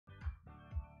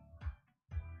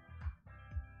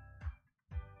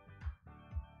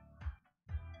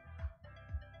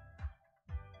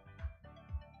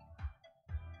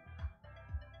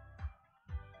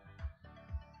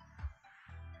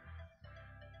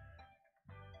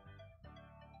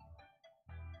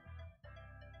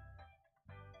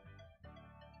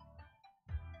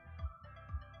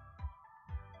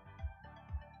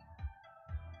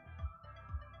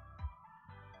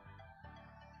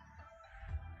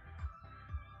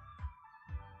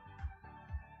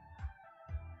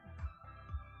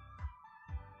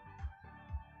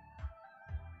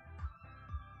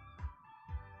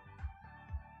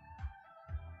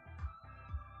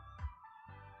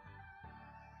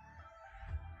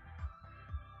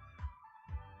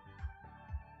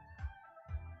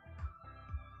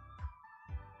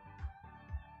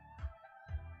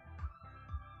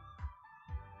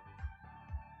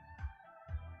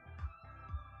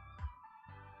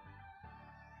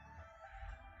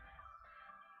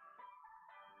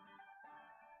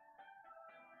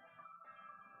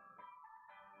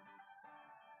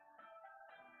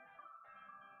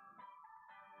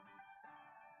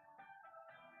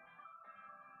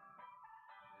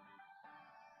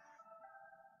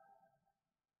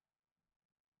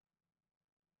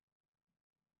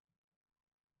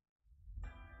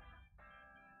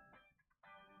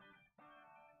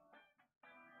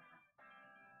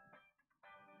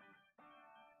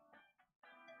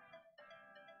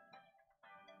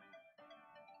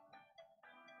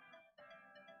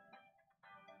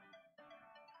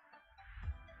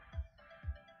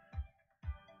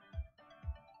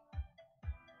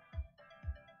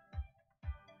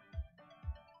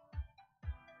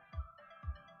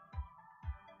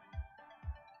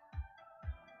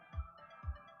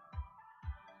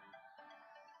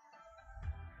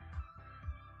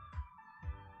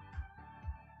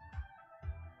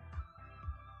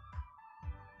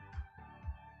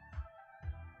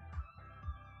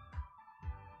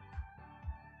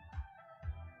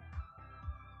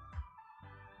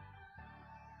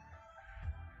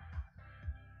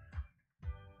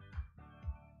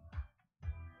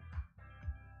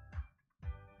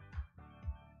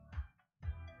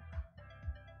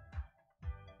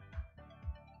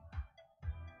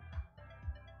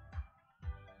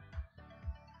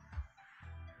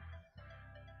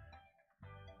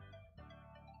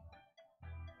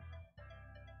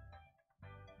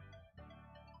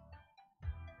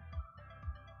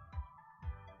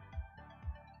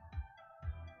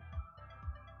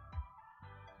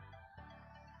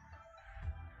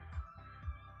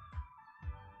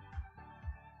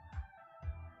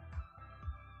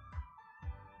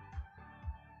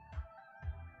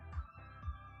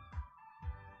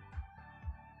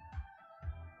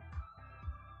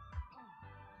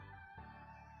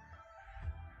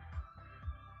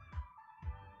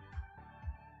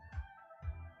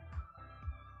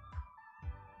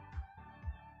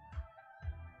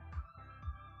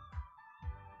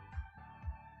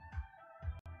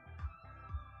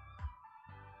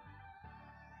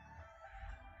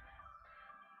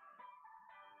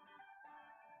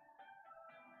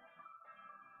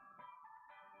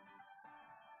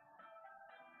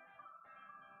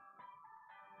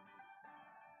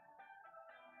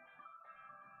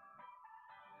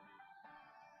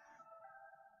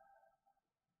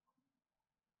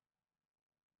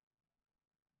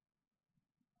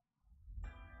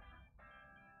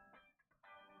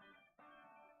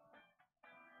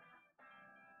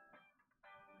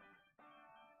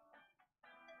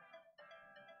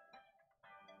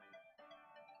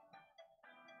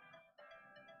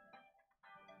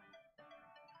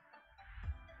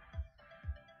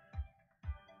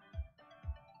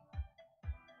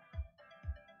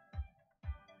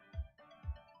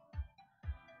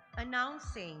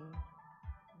announcing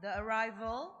the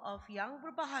arrival of Yang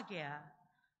Berbahagia,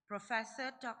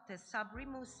 Professor Dr. Sabri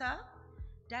Musa,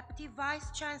 Deputy Vice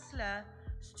Chancellor,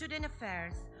 Student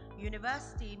Affairs,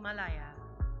 University Malaya.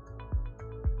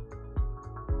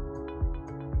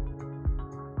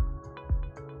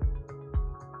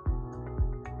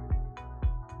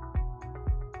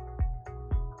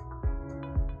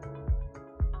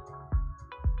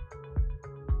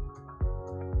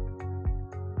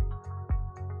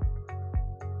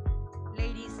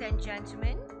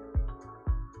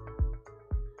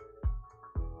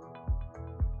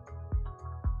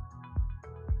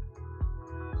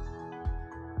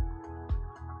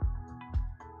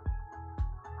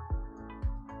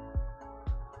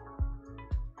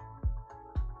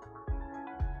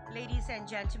 Ladies and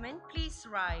gentlemen, please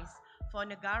rise for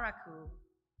Negaraku.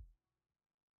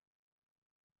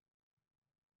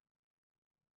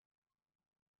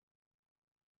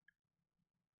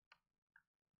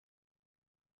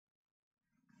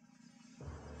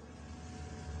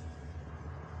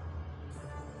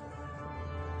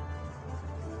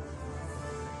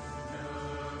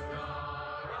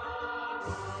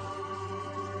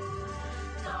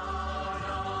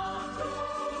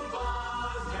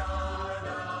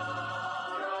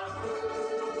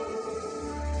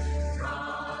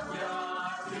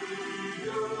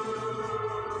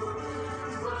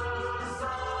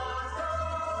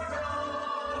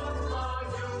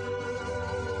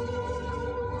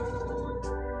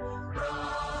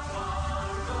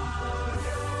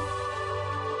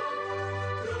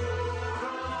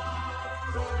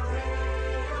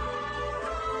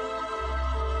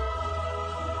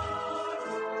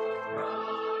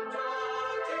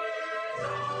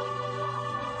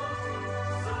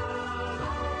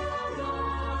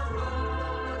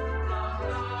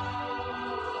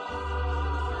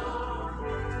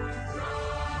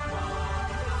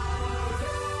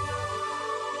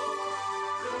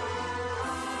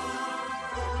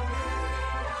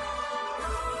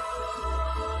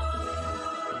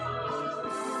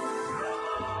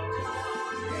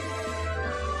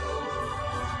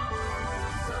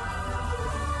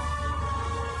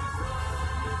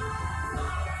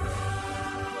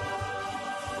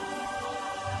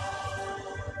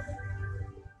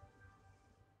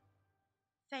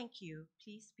 Thank you.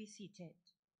 Please be seated.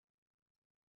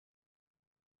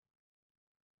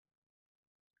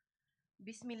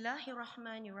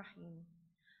 Bismillahirrahmanirrahim.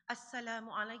 Assalamu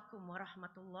alaikum wa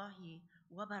rahmatullahi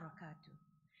wa barakatuh.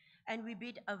 And we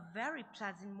bid a very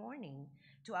pleasant morning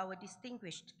to our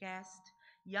distinguished guest,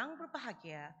 Yang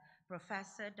Berbahagia,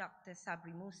 Professor Dr.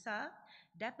 Sabri Musa,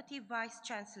 Deputy Vice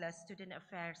Chancellor, Student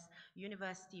Affairs,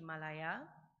 University Malaya,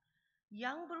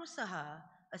 Yang Berusaha,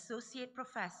 Associate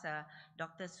Professor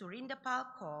Dr. Surindapal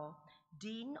Kaur,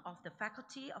 Dean of the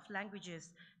Faculty of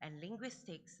Languages and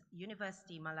Linguistics,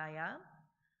 University Malaya,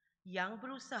 Yang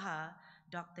Berusaha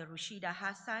Dr. Rushida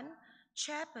Hassan,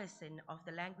 Chairperson of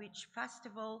the Language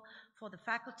Festival for the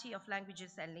Faculty of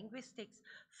Languages and Linguistics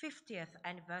 50th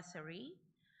Anniversary,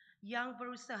 Yang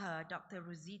Berusaha Dr.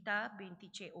 Ruzita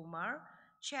binti Cik Umar,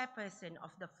 Chairperson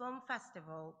of the Film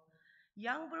Festival,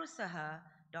 Yang Berusaha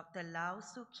Dr. Lau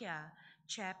Sukia,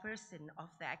 Chairperson of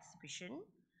the exhibition,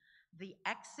 the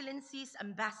Excellencies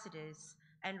Ambassadors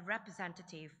and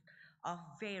representatives of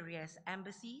various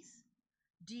embassies,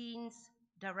 deans,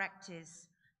 directors,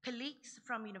 colleagues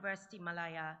from University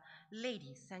Malaya,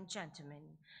 ladies and gentlemen,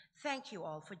 thank you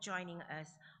all for joining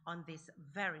us on this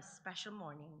very special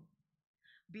morning.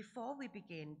 Before we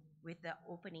begin with the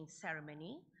opening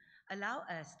ceremony, allow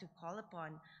us to call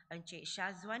upon Encik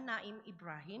Shazwan Naim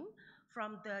Ibrahim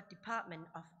from the Department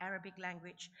of Arabic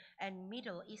Language and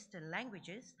Middle Eastern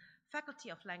Languages, Faculty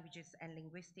of Languages and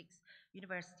Linguistics,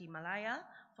 University Malaya,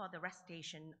 for the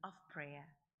recitation of prayer.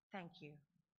 Thank you.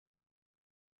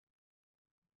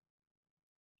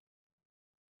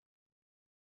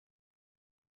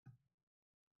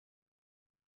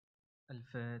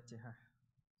 Al-Fatiha.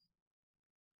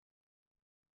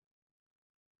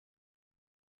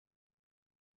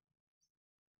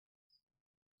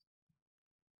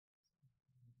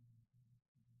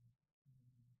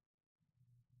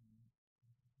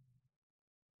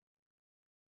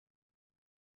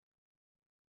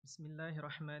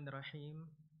 Bismillahirrahmanirrahim.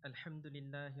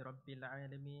 Alhamdulillahi Rabbil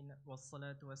Alamin.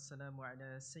 Wassalatu wassalamu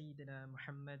ala Sayyidina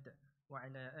Muhammad wa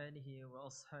ala alihi wa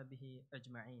ashabihi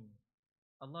ajma'in.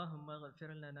 Allahumma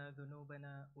ghafir lana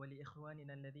dhunubana wa li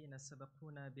ikhwanina alladhina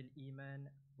sabaquna bil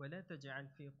iman wa la taj'al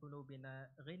fi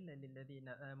qulubina ghillan lil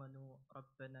ladhina amanu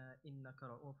rabbana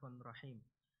innaka ra'ufun rahim.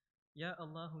 Ya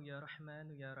Allah, Ya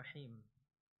Rahman, Ya Rahim.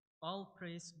 All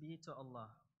praise be to Allah,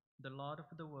 the Lord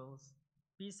of the worlds.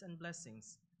 Peace and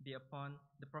blessings be upon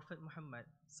the Prophet Muhammad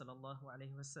sallallahu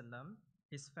alaihi wasallam,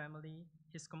 his family,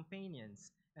 his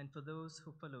companions, and for those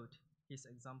who followed his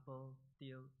example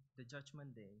till the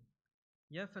judgment day.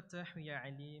 Ya Fatah, Ya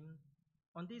Alim,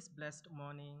 on this blessed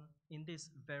morning, in this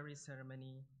very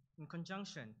ceremony, in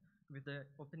conjunction with the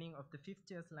opening of the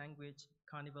 50th Language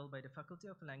Carnival by the Faculty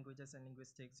of Languages and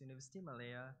Linguistics, University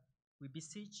Malaya, we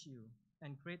beseech you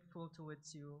and grateful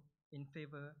towards you in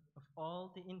favor of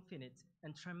all the infinite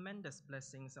and tremendous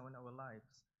blessings on our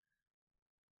lives.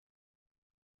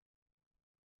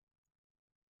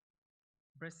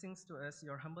 Blessings to us,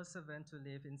 your humble servant, to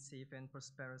live in safe and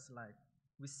prosperous life.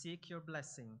 We seek your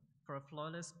blessing for a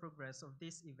flawless progress of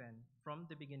this event from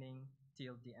the beginning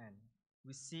till the end.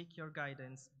 We seek your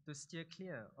guidance to steer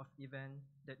clear of events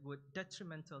that would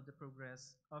detrimental the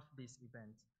progress of this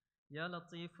event. Ya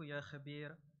Latif, Ya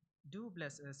Khabir, do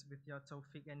bless us with your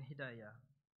tawfiq and hidayah.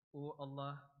 O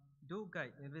Allah, do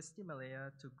guide University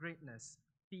Malaya to greatness,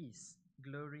 peace,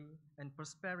 glory, and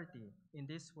prosperity in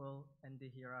this world and the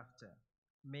hereafter.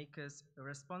 Make us a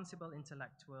responsible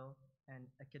intellectual and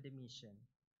academician.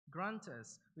 Grant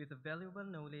us with a valuable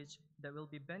knowledge that will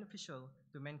be beneficial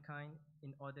to mankind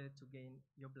in order to gain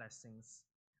your blessings.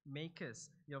 Make us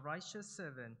your righteous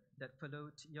servant that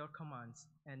followed your commands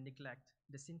and neglect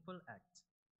the sinful act.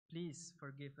 Please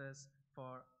forgive us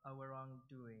for our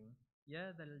wrongdoing.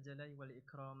 Ya Dhal Jalali wal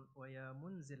Ikram wa Ya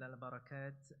Munzil al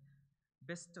Barakat,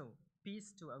 bestow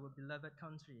peace to our beloved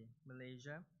country,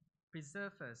 Malaysia.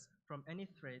 Preserve us from any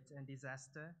threat and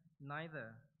disaster,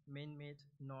 neither man-made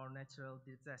nor natural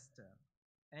disaster.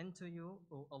 And to you,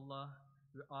 O Allah,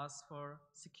 we ask for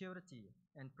security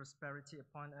and prosperity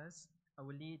upon us,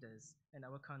 our leaders, and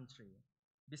our country.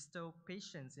 Bestow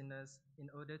patience in us in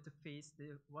order to face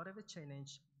whatever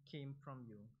challenge came from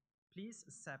you. Please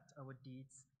accept our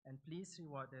deeds and please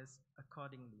reward us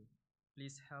accordingly.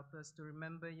 Please help us to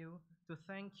remember you, to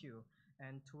thank you,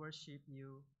 and to worship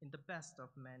you in the best of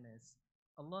manners.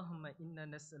 Allahumma inna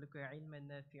nas'aluka ilman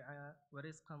nafi'a wa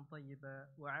rizqan tayyiba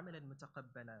wa amalan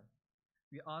mutaqabbala.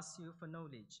 We ask you for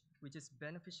knowledge which is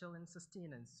beneficial and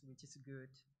sustenance which is good,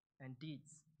 and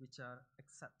deeds which are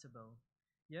acceptable.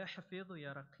 Ya Hafidhu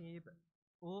Ya Raqib,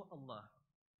 O Allah,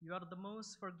 you are the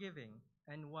most forgiving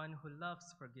and one who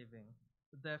loves forgiving.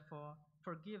 Therefore,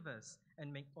 forgive us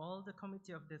and make all the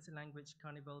committee of this language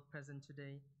carnival present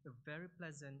today a very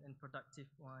pleasant and productive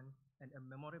one and a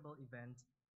memorable event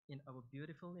in our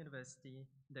beautiful university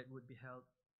that would be held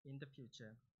in the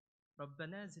future.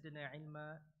 ربنا زدنا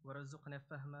علما ورزقنا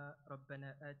فهما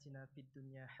ربنا آتنا في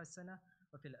الدنيا حسنة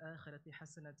وفي الآخرة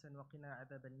حسنة وقنا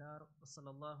عذاب النار وصلى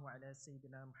الله على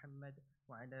سيدنا محمد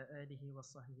وعلى آله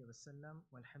وصحبه وسلم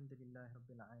والحمد لله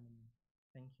رب العالمين.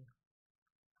 Thank you.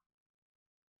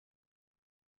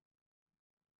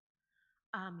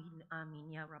 Amin,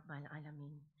 Amin, Ya Rabbal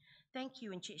Alameen. Thank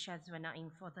you, Encik Shazwa Naim,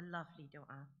 for the lovely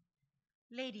dua.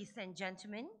 Ladies and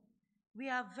gentlemen, we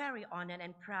are very honored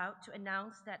and proud to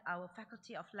announce that our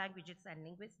Faculty of Languages and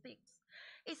Linguistics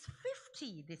is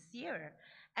 50 this year.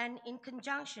 And in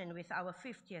conjunction with our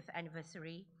 50th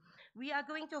anniversary, we are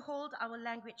going to hold our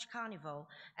Language Carnival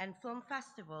and Film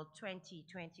Festival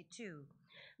 2022.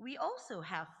 We also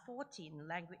have 14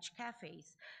 language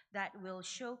cafes that will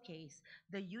showcase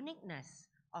the uniqueness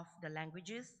of the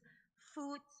languages,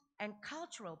 foods, and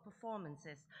cultural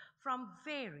performances from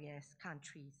various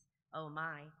countries. Oh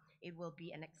my, it will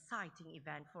be an exciting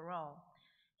event for all.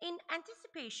 In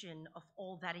anticipation of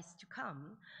all that is to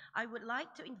come, I would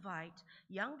like to invite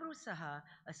Yang Berusaha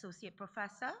Associate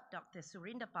Professor Dr.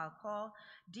 Surinder Palkor,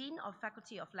 Dean of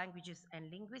Faculty of Languages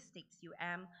and Linguistics,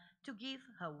 UM, to give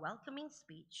her welcoming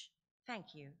speech.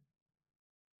 Thank you.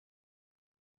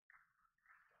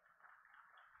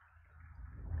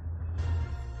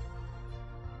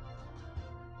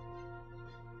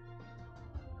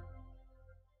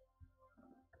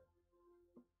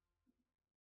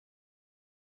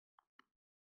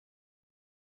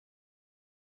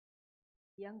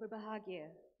 Yang Berbahagia,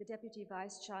 the Deputy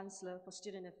Vice-Chancellor for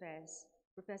Student Affairs,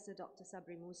 Professor Dr.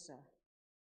 Sabri Musa.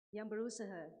 Yang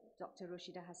Berusaha, Dr.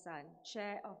 Roshida Hassan,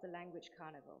 Chair of the Language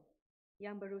Carnival.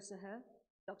 Yang Berusaha,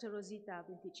 Dr. Rosita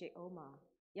binti Cik Omar.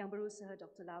 Yang Berusaha,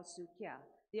 Dr. Lau Sukia,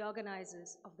 the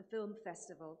organizers of the Film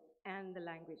Festival and the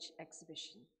Language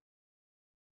Exhibition.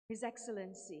 His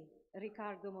Excellency,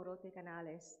 Ricardo Morote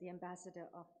Canales, the Ambassador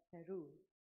of Peru.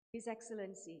 His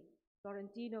Excellency,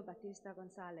 Florentino Batista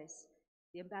Gonzalez,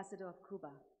 the Ambassador of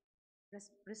Cuba,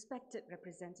 respected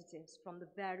representatives from the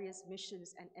various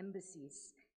missions and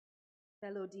embassies,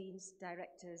 fellow deans,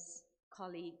 directors,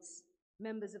 colleagues,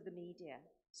 members of the media,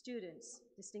 students,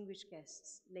 distinguished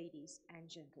guests, ladies and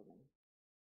gentlemen.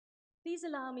 Please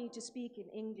allow me to speak in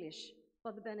English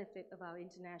for the benefit of our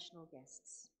international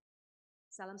guests.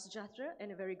 Salam sejahtera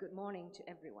and a very good morning to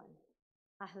everyone.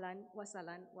 Ahlan wa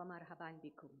salan wa marhaban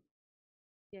bikum.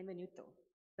 Bienvenuto,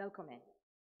 welcome,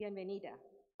 bienvenida,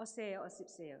 oseo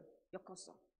osipseo,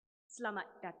 yokoso, selamat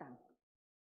datang.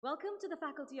 Welcome to the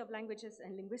Faculty of Languages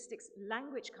and Linguistics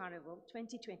Language Carnival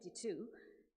 2022.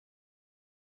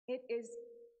 It is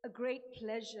a great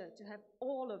pleasure to have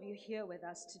all of you here with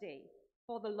us today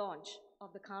for the launch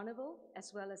of the Carnival,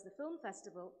 as well as the Film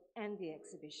Festival and the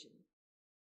exhibition.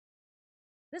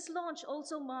 This launch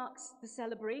also marks the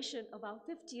celebration of our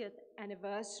 50th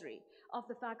anniversary of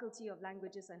the Faculty of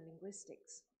Languages and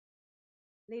Linguistics.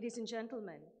 Ladies and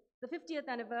gentlemen, the 50th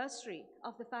anniversary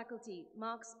of the faculty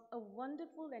marks a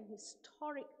wonderful and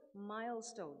historic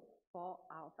milestone for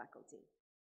our faculty.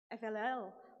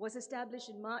 FLL was established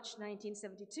in March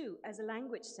 1972 as a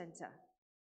language center.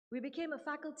 We became a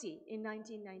faculty in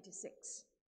 1996,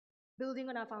 building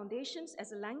on our foundations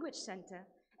as a language center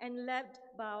and led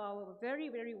by our very,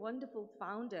 very wonderful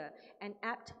founder and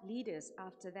apt leaders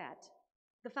after that.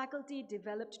 The faculty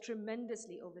developed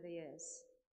tremendously over the years.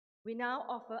 We now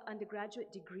offer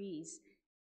undergraduate degrees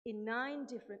in 9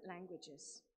 different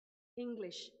languages: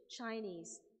 English,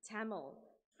 Chinese, Tamil,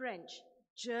 French,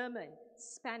 German,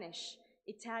 Spanish,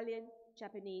 Italian,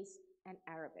 Japanese, and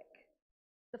Arabic.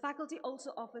 The faculty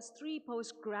also offers 3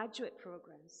 postgraduate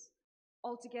programs.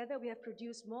 Altogether, we have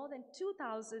produced more than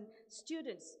 2,000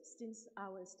 students since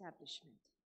our establishment.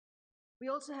 We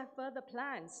also have further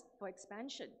plans for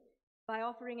expansion by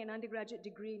offering an undergraduate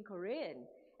degree in Korean,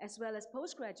 as well as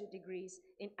postgraduate degrees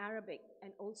in Arabic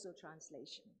and also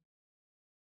translation.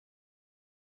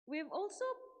 We've also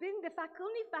been the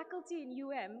only faculty in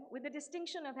UM with the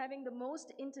distinction of having the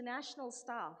most international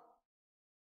staff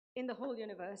in the whole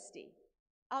university.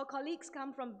 Our colleagues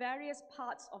come from various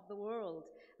parts of the world,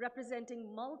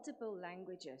 representing multiple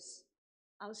languages.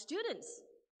 Our students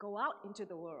go out into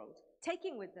the world,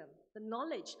 taking with them the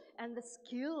knowledge and the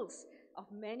skills of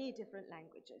many different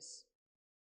languages.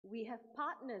 We have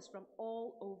partners from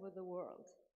all over the world,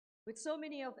 with so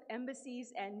many of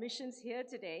embassies and missions here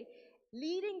today,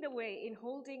 leading the way in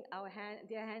holding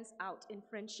their hands out in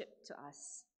friendship to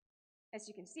us. As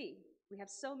you can see, we have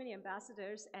so many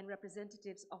ambassadors and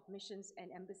representatives of missions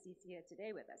and embassies here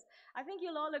today with us. I think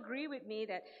you'll all agree with me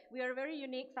that we are a very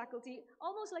unique faculty,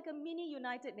 almost like a mini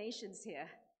United Nations here.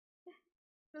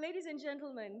 So ladies and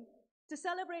gentlemen, to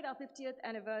celebrate our 50th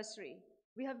anniversary,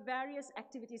 we have various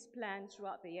activities planned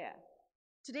throughout the year.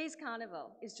 Today's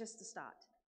Carnival is just the start.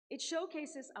 It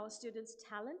showcases our students'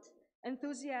 talent,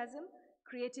 enthusiasm,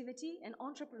 creativity, and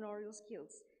entrepreneurial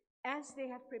skills as they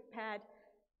have prepared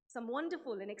some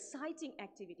wonderful and exciting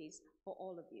activities for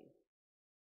all of you.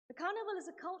 The Carnival is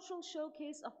a cultural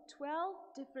showcase of 12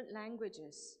 different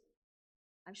languages.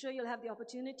 I'm sure you'll have the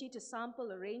opportunity to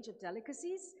sample a range of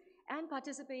delicacies and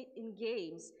participate in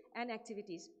games and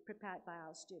activities prepared by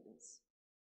our students.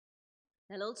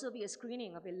 There'll also be a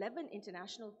screening of 11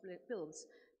 international films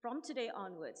from today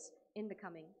onwards in the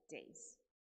coming days.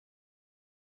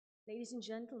 Ladies and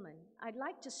gentlemen, I'd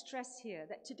like to stress here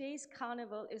that today's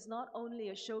Carnival is not only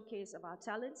a showcase of our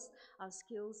talents, our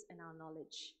skills, and our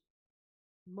knowledge.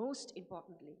 Most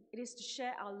importantly, it is to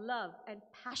share our love and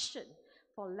passion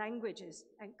for languages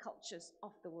and cultures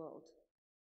of the world.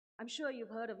 I'm sure you've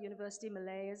heard of University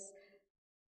Malaya's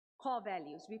core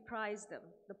values. We prize them,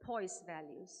 the POISE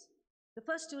values. The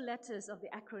first 2 letters of the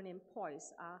acronym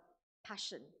POISE are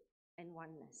passion and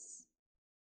oneness.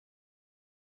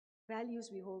 Values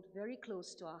we hold very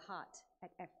close to our heart at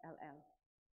FLL.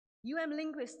 UM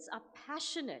linguists are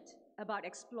passionate about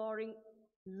exploring,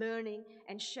 learning,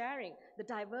 and sharing the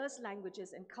diverse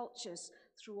languages and cultures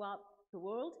throughout the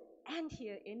world and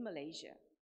here in Malaysia.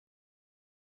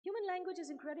 Human language is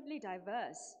incredibly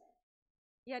diverse,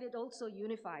 yet it also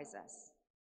unifies us.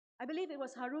 I believe it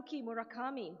was Haruki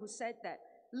Murakami who said that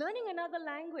learning another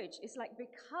language is like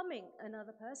becoming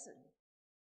another person.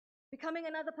 Becoming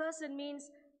another person means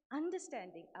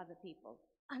understanding other people,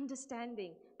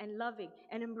 understanding and loving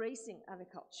and embracing other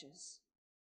cultures.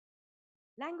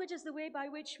 Language is the way by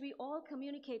which we all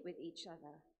communicate with each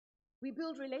other. We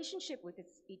build relationship with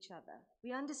each other.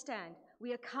 We understand,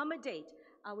 we accommodate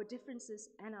our differences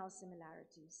and our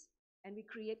similarities, and we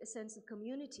create a sense of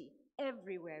community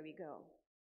everywhere we go.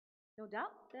 No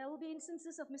doubt, there will be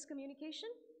instances of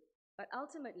miscommunication, but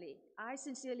ultimately, I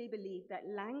sincerely believe that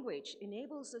language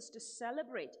enables us to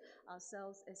celebrate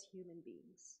ourselves as human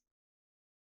beings.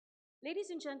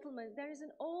 Ladies and gentlemen, there is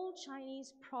an old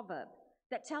Chinese proverb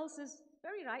that tells us,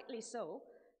 very rightly so,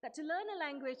 that to learn a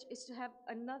language is to have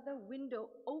another window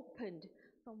opened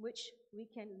from which we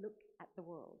can look at the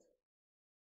world.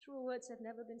 Truer words have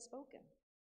never been spoken.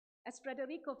 As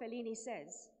Federico Fellini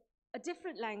says, a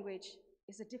different language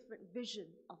is a different vision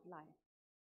of life.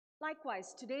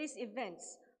 Likewise, today's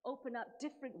events open up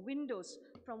different windows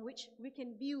from which we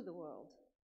can view the world.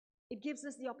 It gives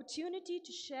us the opportunity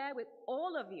to share with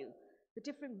all of you the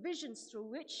different visions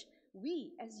through which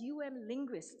we, as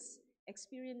linguists,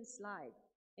 experience life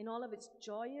in all of its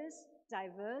joyous,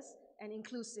 diverse, and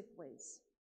inclusive ways.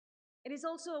 It is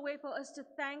also a way for us to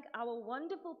thank our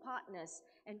wonderful partners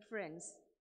and friends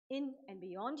in and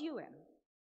beyond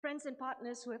friends and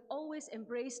partners who have always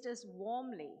embraced us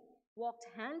warmly, walked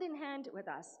hand in hand with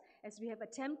us as we have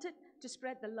attempted to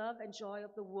spread the love and joy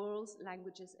of the world's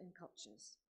languages and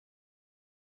cultures.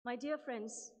 My dear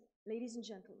friends, ladies and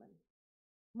gentlemen,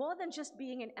 more than just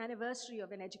being an anniversary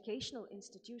of an educational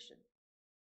institution,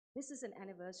 this is an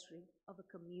anniversary of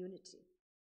a community,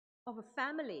 of a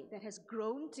family that has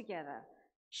grown together,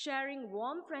 sharing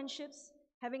warm friendships,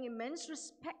 having immense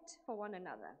respect for one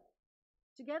another.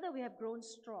 Together we have grown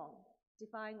strong,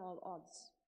 defying all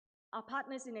odds. Our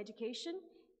partners in education,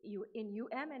 in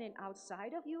and in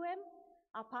outside of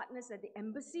our partners at the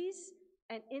embassies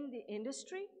and in the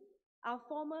industry, our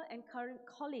former and current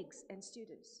colleagues and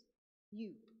students,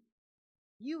 you.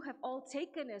 You have all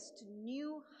taken us to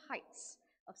new heights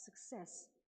of success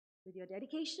with your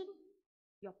dedication,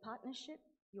 your partnership,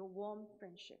 your warm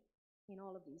friendship in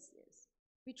all of these years.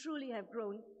 We truly have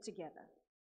grown together.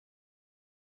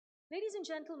 Ladies and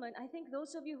gentlemen, I think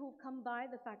those of you who've come by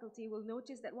the faculty will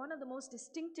notice that one of the most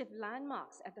distinctive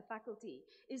landmarks at the faculty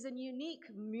is a unique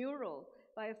mural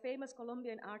by a famous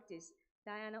Colombian artist,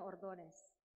 Diana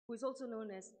Ordonez, who is also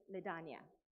known as Ledania.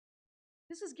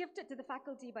 This was gifted to the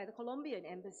faculty by the Colombian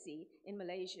Embassy in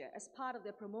Malaysia as part of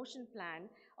their promotion plan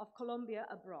of Colombia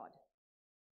abroad.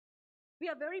 We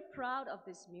are very proud of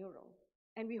this mural,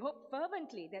 and we hope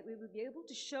fervently that we will be able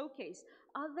to showcase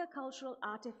other cultural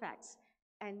artifacts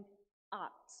and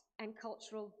arts and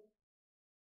cultural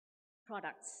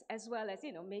products, as well as,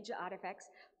 major artifacts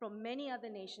from many other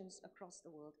nations across the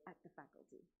world at the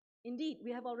faculty. Indeed,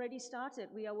 we have already started.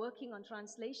 We are working on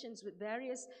translations with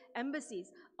various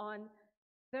embassies on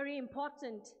very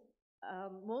important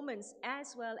moments,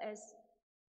 as well as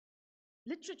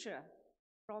literature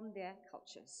from their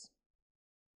cultures.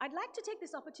 I'd like to take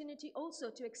this opportunity also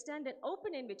to extend an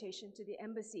open invitation to the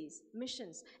embassies,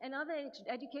 missions, and other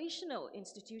educational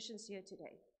institutions here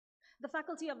today. The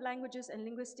Faculty of Languages and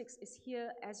Linguistics is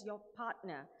here as your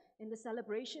partner in the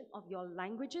celebration of your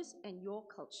languages and your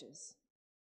cultures.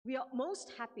 We are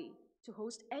most happy to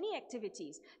host any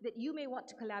activities that you may want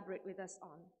to collaborate with us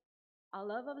on. Our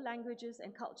love of languages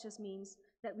and cultures means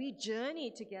that we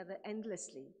journey together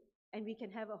endlessly, and we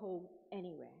can have a home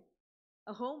anywhere.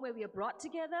 A home where we are brought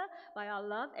together by our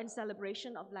love and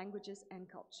celebration of languages and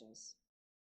cultures.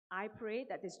 I pray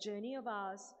that this journey of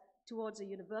ours towards a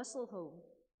universal home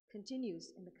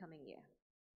continues in the coming year.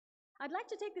 I'd like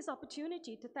to take this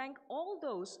opportunity to thank all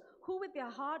those who, with their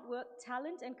hard work,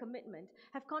 talent, and commitment,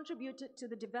 have contributed to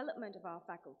the development of our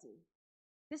faculty.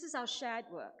 This is our shared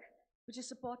work, which is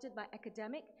supported by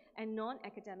academic and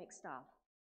non-academic staff,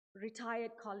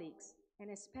 retired colleagues,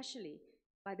 and especially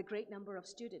by the great number of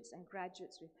students and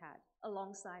graduates we've had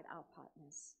alongside our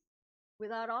partners.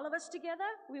 Without all of us together,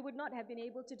 we would not have been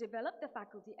able to develop the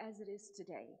faculty as it is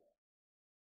today.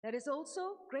 Let us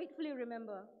also gratefully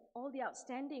remember all the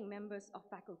outstanding members of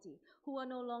faculty who are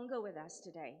no longer with us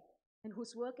today and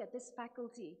whose work at this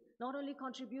faculty not only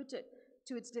contributed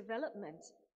to its development,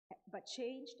 but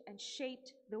changed and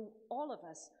shaped all of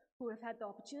us who have had the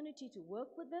opportunity to work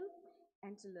with them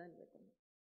and to learn with them.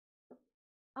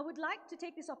 I would like to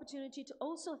take this opportunity to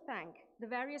also thank the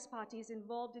various parties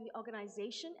involved in the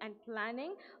organization and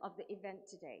planning of the event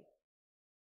today,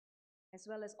 as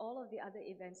well as all of the other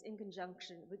events in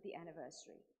conjunction with the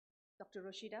anniversary. Dr.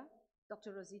 Roshida,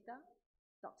 Dr. Rosita,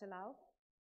 Dr. Lau,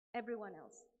 everyone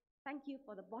else. Thank you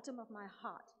for the bottom of my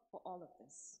heart for all of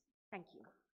this. Thank you.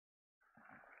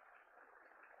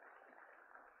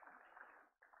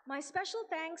 My special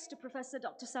thanks to Professor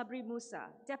Dr. Sabri Musa,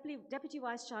 Deputy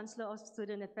Vice Chancellor of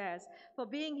Student Affairs, for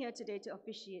being here today to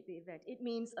officiate the event. It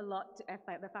means a lot to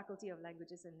the Faculty of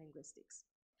Languages and Linguistics.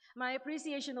 My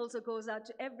appreciation also goes out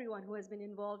to everyone who has been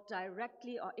involved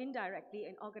directly or indirectly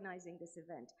in organizing this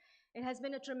event. It has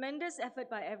been a tremendous effort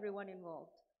by everyone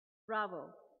involved.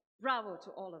 Bravo. Bravo to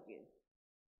all of you.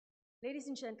 Ladies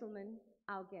and gentlemen,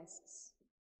 our guests,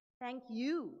 thank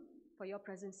you for your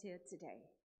presence here today.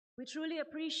 We truly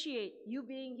appreciate you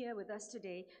being here with us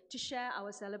today to share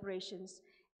our celebrations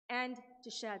and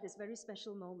to share this very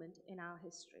special moment in our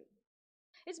history.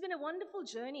 It's been a wonderful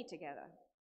journey together.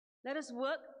 Let us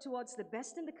work towards the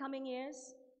best in the coming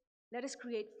years Let us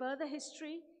create further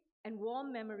history and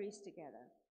warm memories together.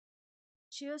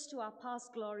 Cheers to our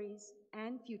past glories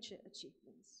and future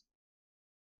achievements.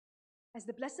 As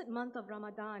the blessed month of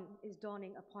Ramadan is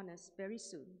dawning upon us very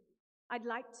soon, I'd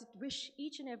like to wish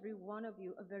each and every one of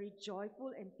you a very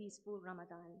joyful and peaceful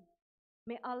Ramadan.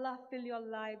 May Allah fill your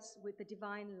lives with the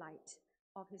divine light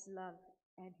of His love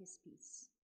and His peace,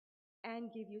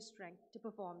 and give you strength to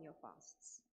perform your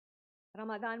fasts.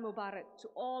 Ramadan Mubarak to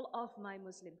all of my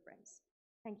Muslim friends.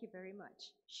 Thank you very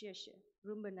much. Shia shia.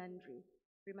 Rumba nandri.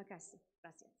 Terima kasih.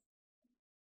 Gracias.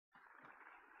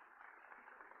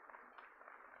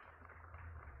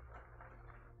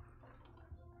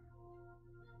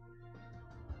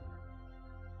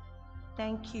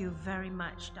 Thank you very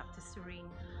much, Dr. Serene,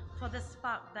 for the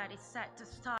spark that is set to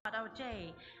start our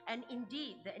day and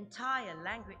indeed the entire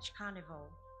Language Carnival.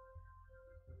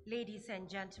 Ladies and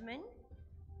gentlemen,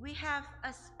 we have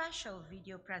a special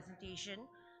video presentation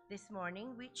this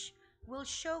morning which will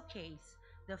showcase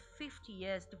the 50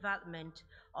 years development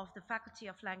of the Faculty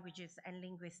of Languages and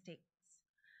Linguistics.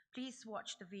 Please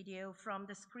watch the video from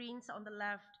the screens on the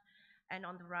left and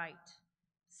on the right.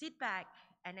 Sit back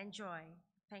and enjoy.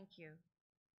 Thank you.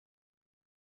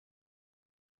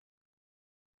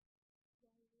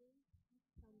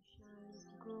 Sunshine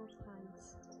grow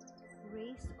plants,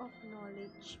 rays of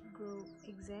knowledge grow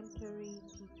exemplary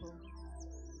people.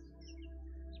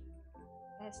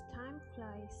 As time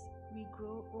flies, we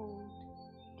grow old,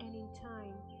 and in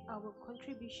time, our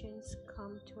contributions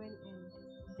come to an end.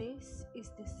 This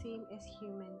is the same as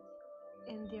humans,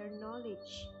 and their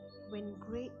knowledge. When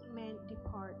great men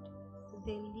depart,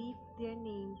 they leave their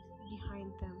names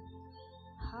behind them.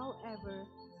 However,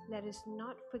 let us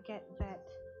not forget that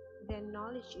their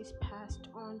knowledge is passed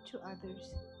on to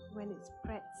others when it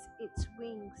spreads its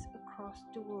wings across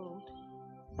the world.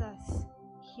 Thus,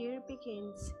 here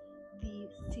begins the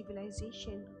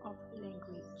civilization of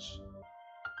language.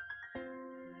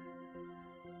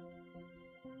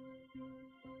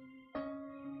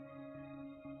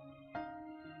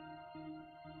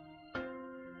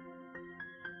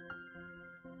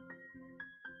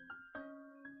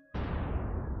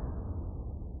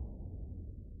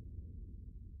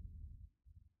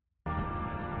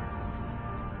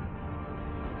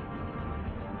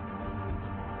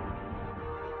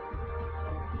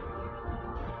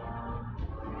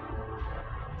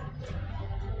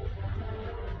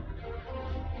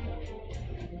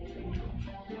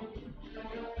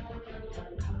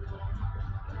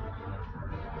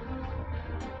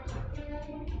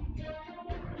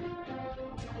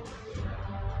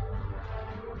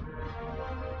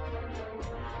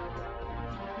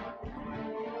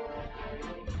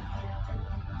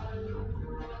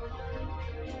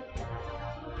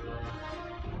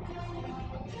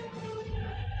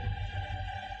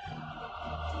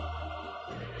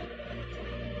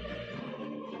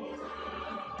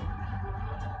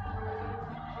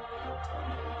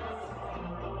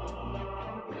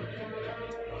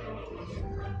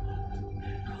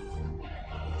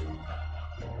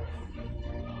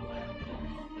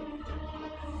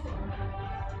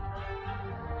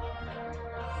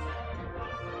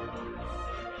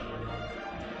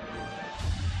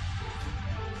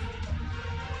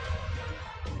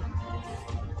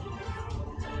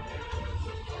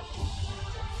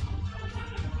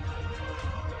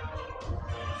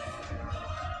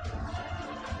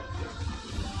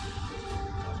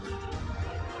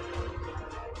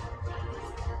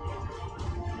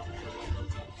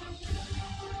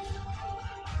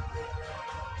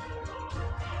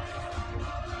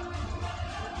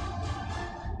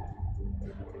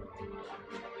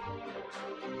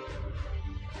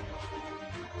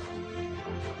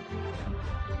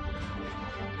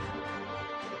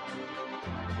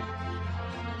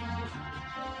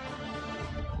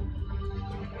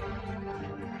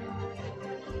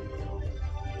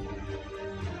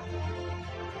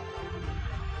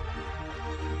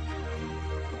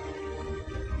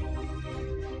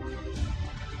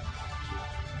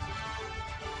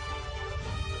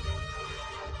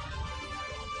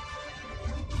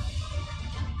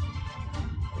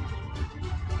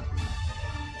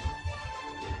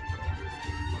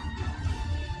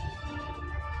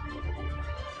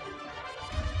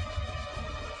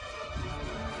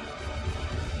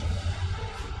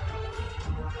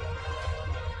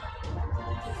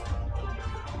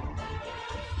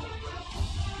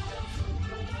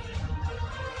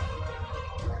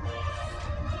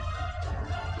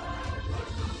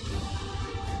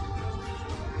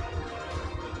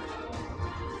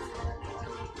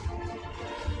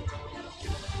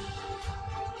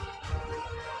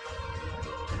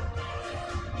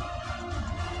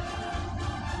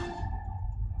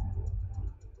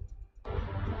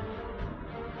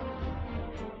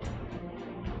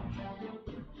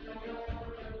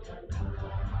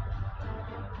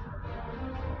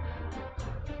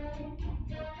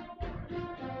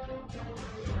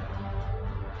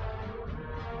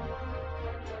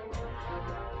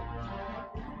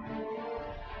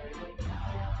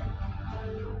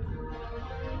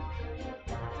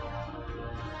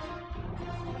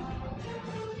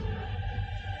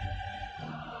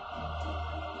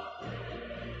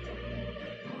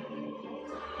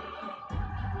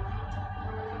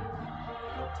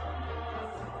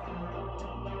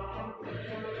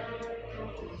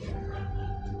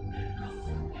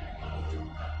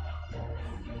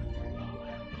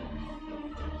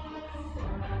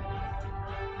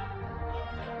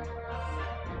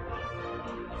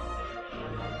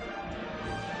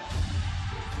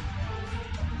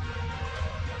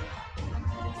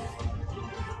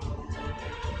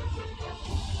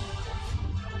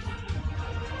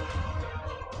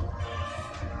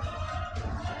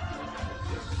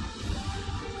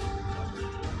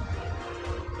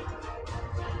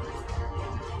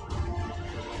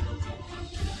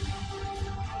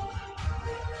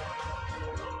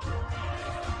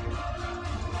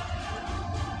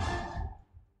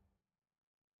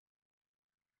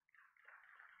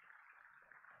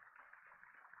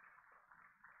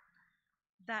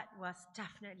 That was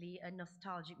definitely a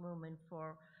nostalgic moment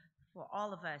for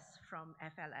all of us from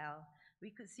FLL. We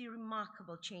could see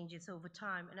remarkable changes over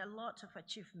time and a lot of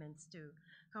achievements too.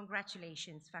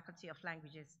 Congratulations, Faculty of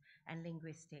Languages and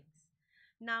Linguistics.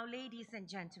 Now, ladies and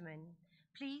gentlemen,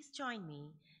 please join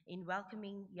me in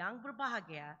welcoming Yang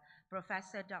Berbahagia,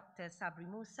 Professor Dr. Sabri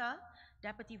Musa,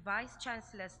 Deputy Vice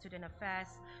Chancellor, Student Affairs,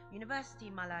 University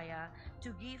Malaya,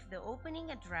 to give the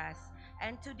opening address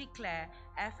and to declare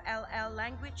FLL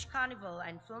Language Carnival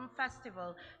and Film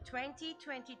Festival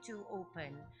 2022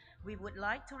 open. We would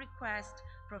like to request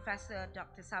Professor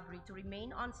Dr. Sabri to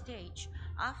remain on stage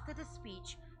after the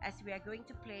speech as we are going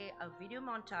to play a video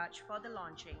montage for the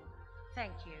launching.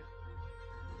 Thank you.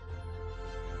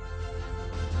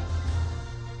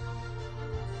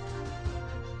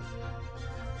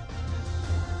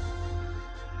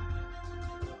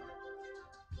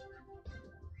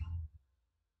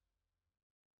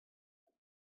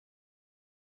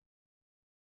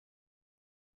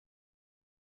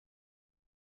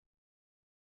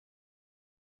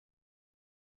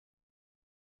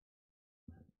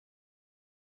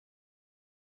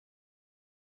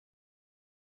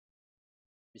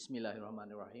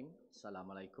 Bismillahirrahmanirrahim.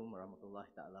 Assalamualaikum warahmatullahi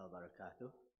ta'ala wabarakatuh.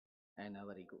 And a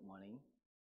very good morning.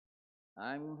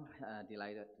 I'm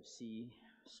delighted to see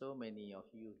so many of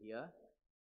you here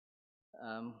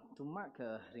to mark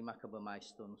a remarkable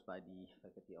milestone by the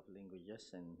Faculty of Languages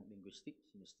and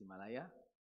Linguistics, University Malaya.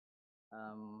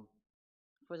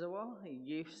 First of all, it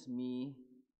gives me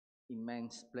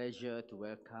immense pleasure to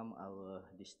welcome our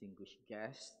distinguished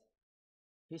guest,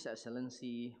 His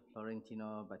Excellency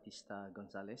Florentino Batista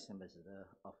Gonzalez, Ambassador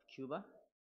of Cuba,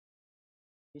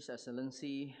 His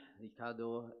Excellency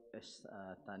Ricardo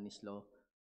Stanislo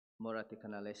Morate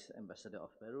Canales, Ambassador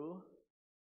of Peru,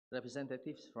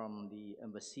 representatives from the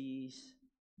embassies,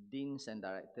 deans and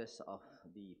directors of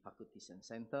the faculties and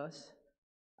centers.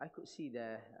 I could see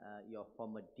there your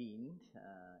former dean,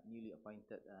 newly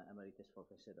appointed Emeritus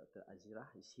Professor Dr. Azira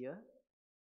is here.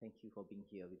 Thank you for being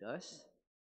here with us.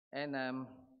 And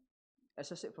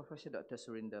Associate Professor Dr.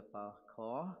 Surinder Pal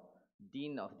Kaur,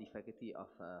 Dean of the Faculty of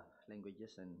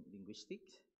Languages and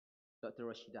Linguistics, Dr.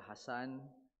 Rashida Hassan,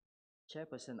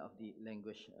 Chairperson of the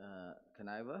Language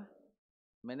Carnival,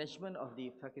 Management of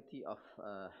the Faculty of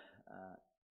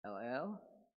LL,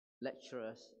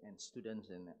 lecturers and students,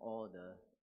 and all the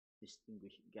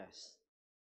distinguished guests.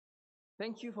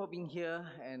 Thank you for being here,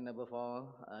 and above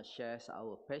all, shares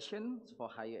our passion for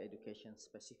higher education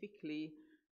specifically,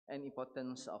 and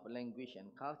importance of language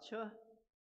and culture,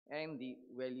 and the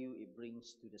value it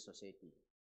brings to the society.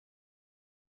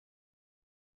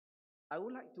 I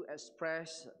would like to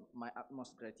express my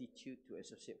utmost gratitude to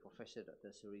Associate Professor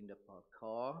Dr. Surinder Pal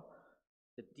Kaur,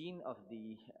 the Dean of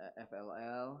the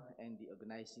FLL, and the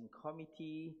organizing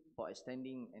committee for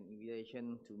extending an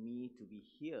invitation to me to be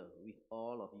here with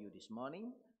all of you this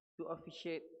morning to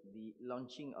officiate the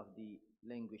launching of the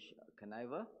Language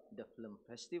Carnival, the Film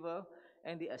Festival,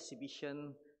 and the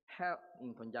exhibition held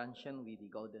in conjunction with the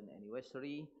golden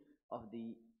anniversary of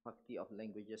the Faculty of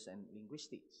Languages and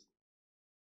Linguistics.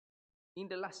 In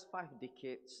the last 5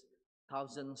 decades,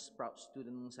 thousands proud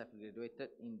students have graduated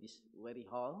in this very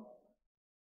hall,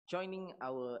 joining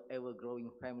our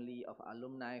ever-growing family of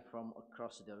alumni from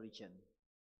across the region.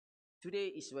 Today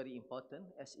is very important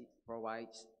as it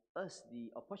provides us the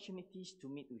opportunities to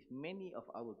meet with many of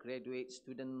our graduate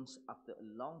students after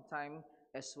a long time,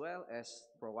 as well as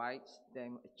provides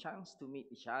them a chance to meet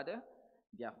each other,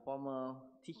 their former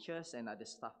teachers and other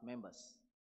staff members.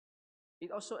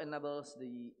 It also enables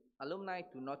the alumni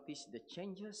to notice the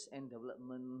changes and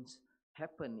developments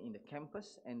happen in the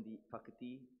campus and the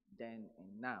faculty then and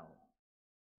now.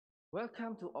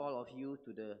 Welcome to all of you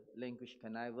to the Language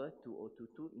Carnival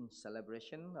 2022 in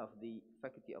celebration of the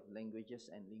Faculty of Languages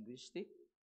and Linguistics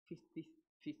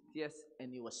 50th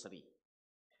anniversary.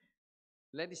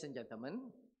 Ladies and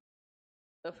gentlemen,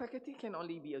 a faculty can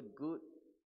only be a good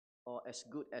or as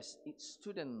good as its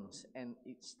students and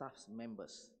its staff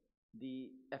members. The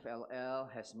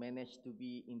FLL has managed to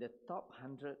be in the top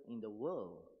 100 in the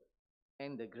world,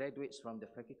 and the graduates from the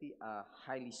faculty are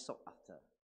highly sought after.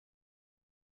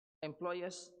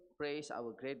 Employers praise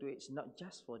our graduates not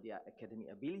just for their academic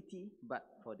ability, but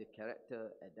for the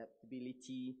character,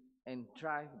 adaptability, and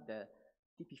drive that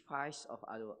typifies of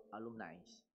our alumni.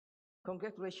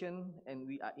 Congratulations, and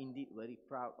we are indeed very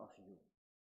proud of you.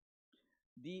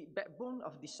 The backbone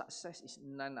of this success is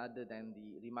none other than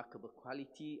the remarkable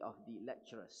quality of the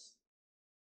lecturers.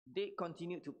 They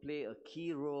continue to play a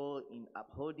key role in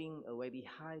upholding a very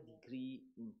high degree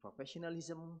in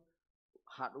professionalism,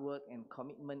 hard work and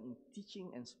commitment in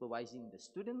teaching and supervising the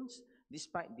students,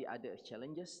 despite the other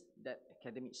challenges that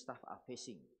academic staff are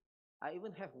facing. I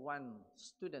even have one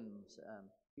student,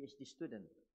 PhD student,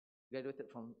 graduated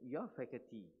from your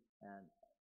faculty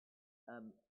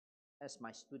um, as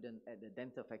my student at the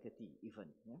dental faculty even.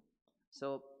 Yeah?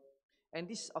 So, and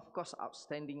this, of course,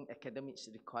 outstanding academics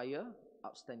require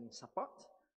outstanding support.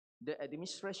 The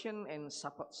administration and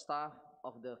support staff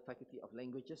of the Faculty of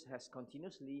Languages has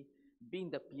continuously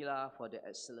been the pillar for the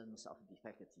excellence of the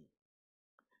faculty.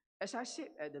 As I said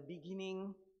at the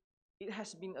beginning, it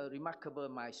has been a remarkable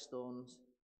milestone.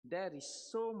 There is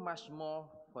so much more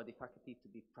for the faculty to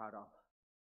be proud of.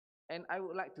 And I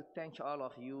would like to thank all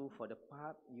of you for the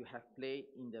part you have played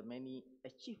in the many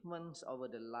achievements over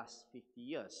the last 50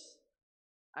 years.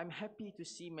 I'm happy to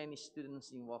see many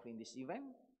students involved in this event.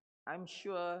 I'm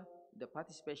sure the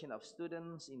participation of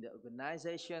students in the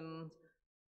organization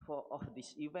of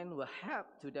this event will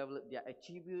help to develop their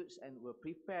attributes and will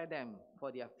prepare them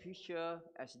for their future,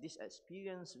 as this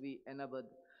experience will enable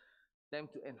them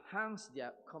to enhance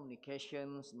their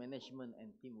communications, management, and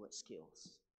teamwork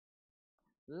skills.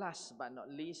 Last but not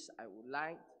least, I would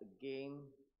like to again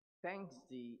thank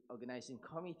the organizing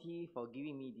committee for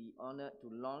giving me the honor to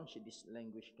launch this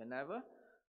Language Carnival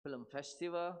Film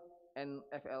Festival and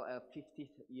FLL 50th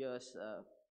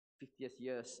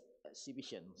years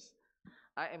exhibitions.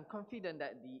 I am confident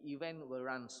that the event will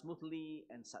run smoothly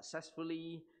and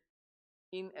successfully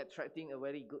in attracting a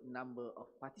very good number of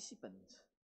participants.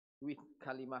 With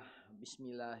Kalimah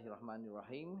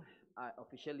Bismillahirrahmanirrahim, I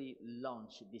officially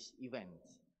launch this event.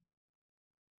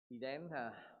 Then,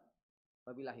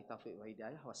 wabillahi taufiq wa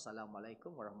hidayah,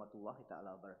 wassalamualaikum warahmatullahi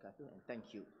ta'ala wabarakatuh, and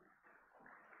thank you.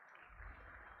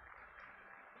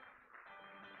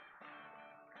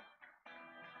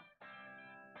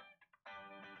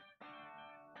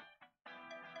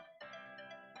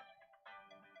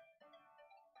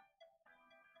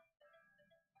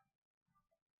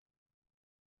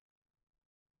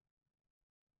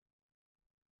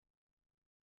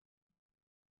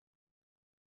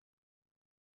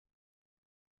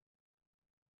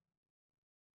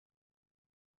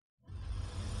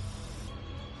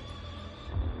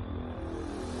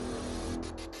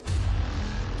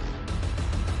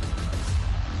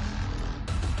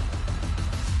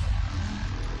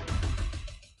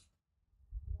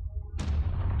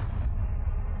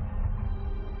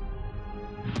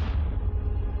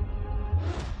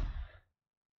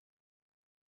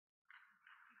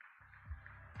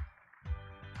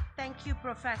 Thank you,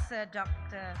 Professor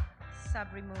Dr.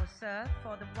 Sabri Musa,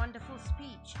 for the wonderful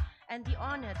speech and the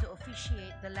honor to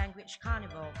officiate the Language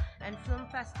Carnival and Film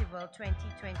Festival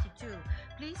 2022.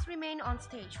 Please remain on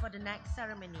stage for the next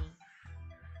ceremony.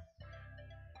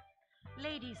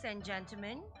 Ladies and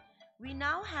gentlemen, we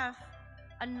now have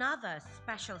another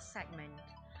special segment.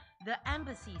 The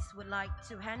embassies would like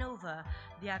to hand over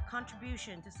their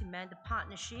contribution to cement the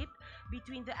partnership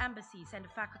between the embassies and the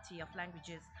Faculty of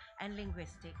Languages and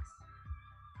Linguistics.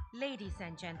 Ladies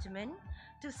and gentlemen,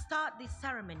 to start this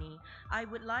ceremony, I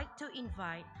would like to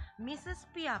invite Mrs.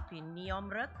 Piapin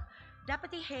Niomrek,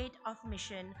 Deputy Head of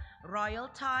Mission, Royal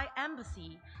Thai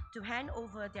Embassy, to hand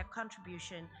over their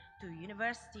contribution to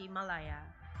University Malaya.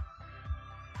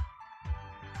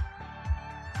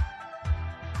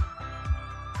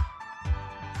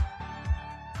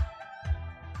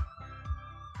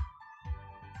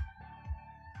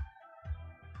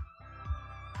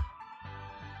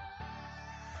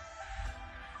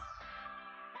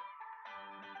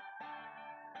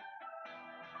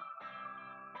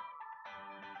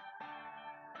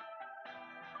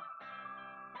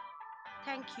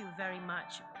 Thank you very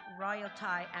much, Royal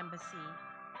Thai Embassy.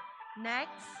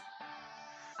 Next,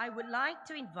 I would like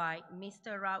to invite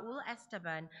Mr. Raul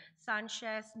Esteban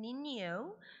Sanchez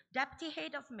Nino, Deputy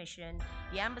Head of Mission,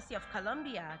 the Embassy of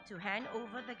Colombia, to hand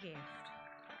over the gift.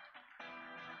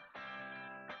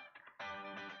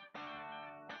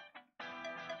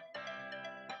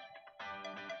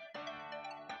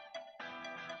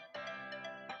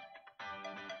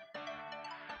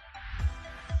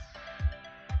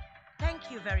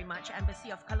 Thank you very much, Embassy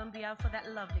of Colombia, for that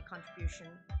lovely contribution.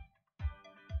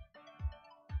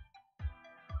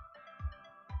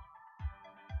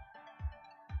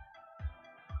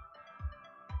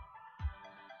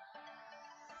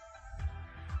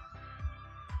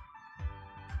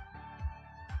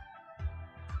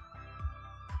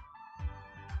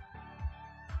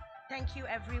 Thank you,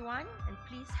 everyone, and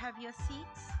please have your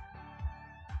seats.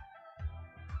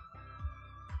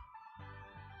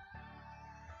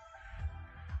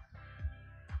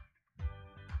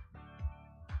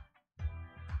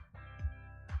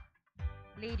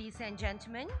 Ladies and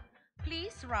gentlemen, please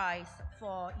please rise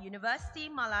for University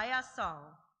Malaya Song.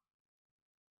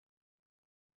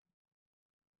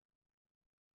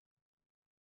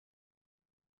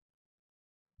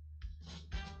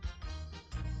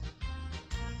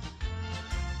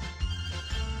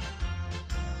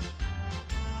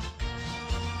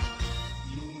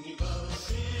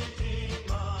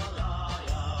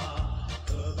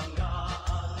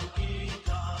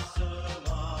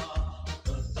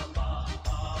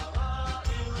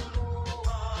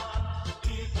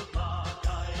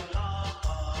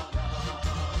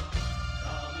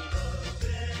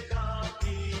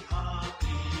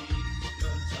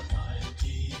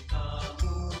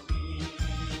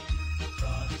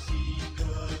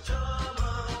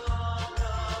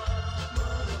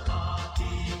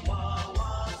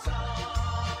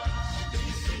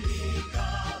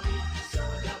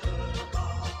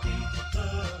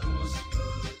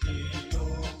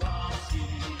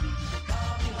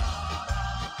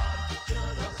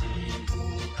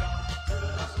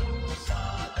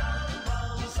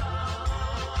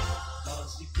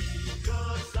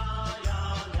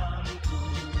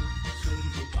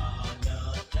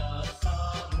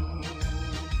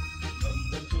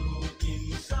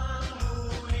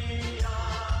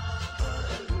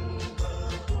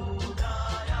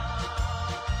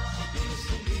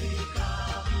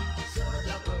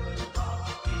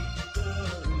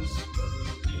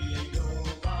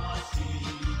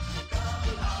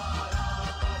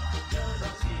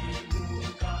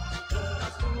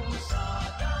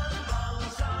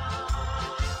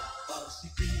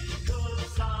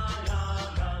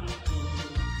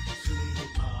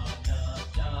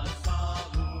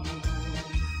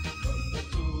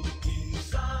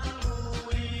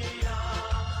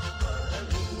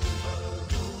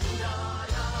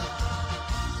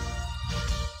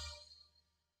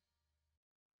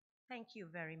 Thank you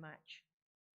very much.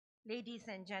 Ladies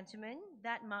and gentlemen,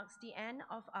 that marks the end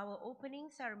of our opening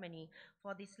ceremony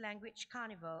for this Language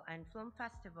Carnival and Film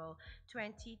Festival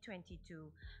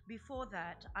 2022. Before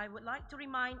that, I would like to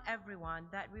remind everyone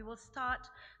that we will start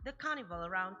the carnival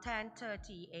around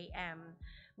 10:30 a.m.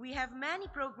 We have many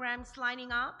programs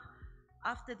lining up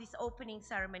after this opening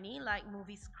ceremony, like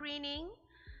movie screening,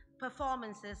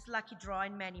 performances, lucky draw,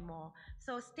 and many more.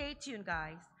 So stay tuned,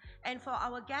 guys. And for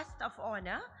our guest of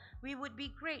honor, we would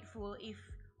be grateful if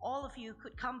all of you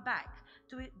could come back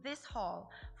to this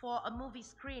hall for a movie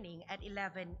screening at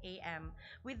 11 a.m.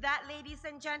 With that, ladies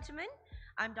and gentlemen,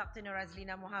 I'm Dr.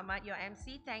 Norazlina Muhammad, your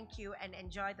MC. Thank you and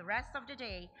enjoy the rest of the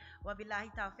day. Wabillahi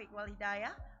taufiq wal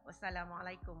hidayah.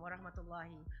 Wassalamualaikum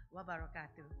warahmatullahi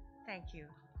wabarakatuh. Thank you.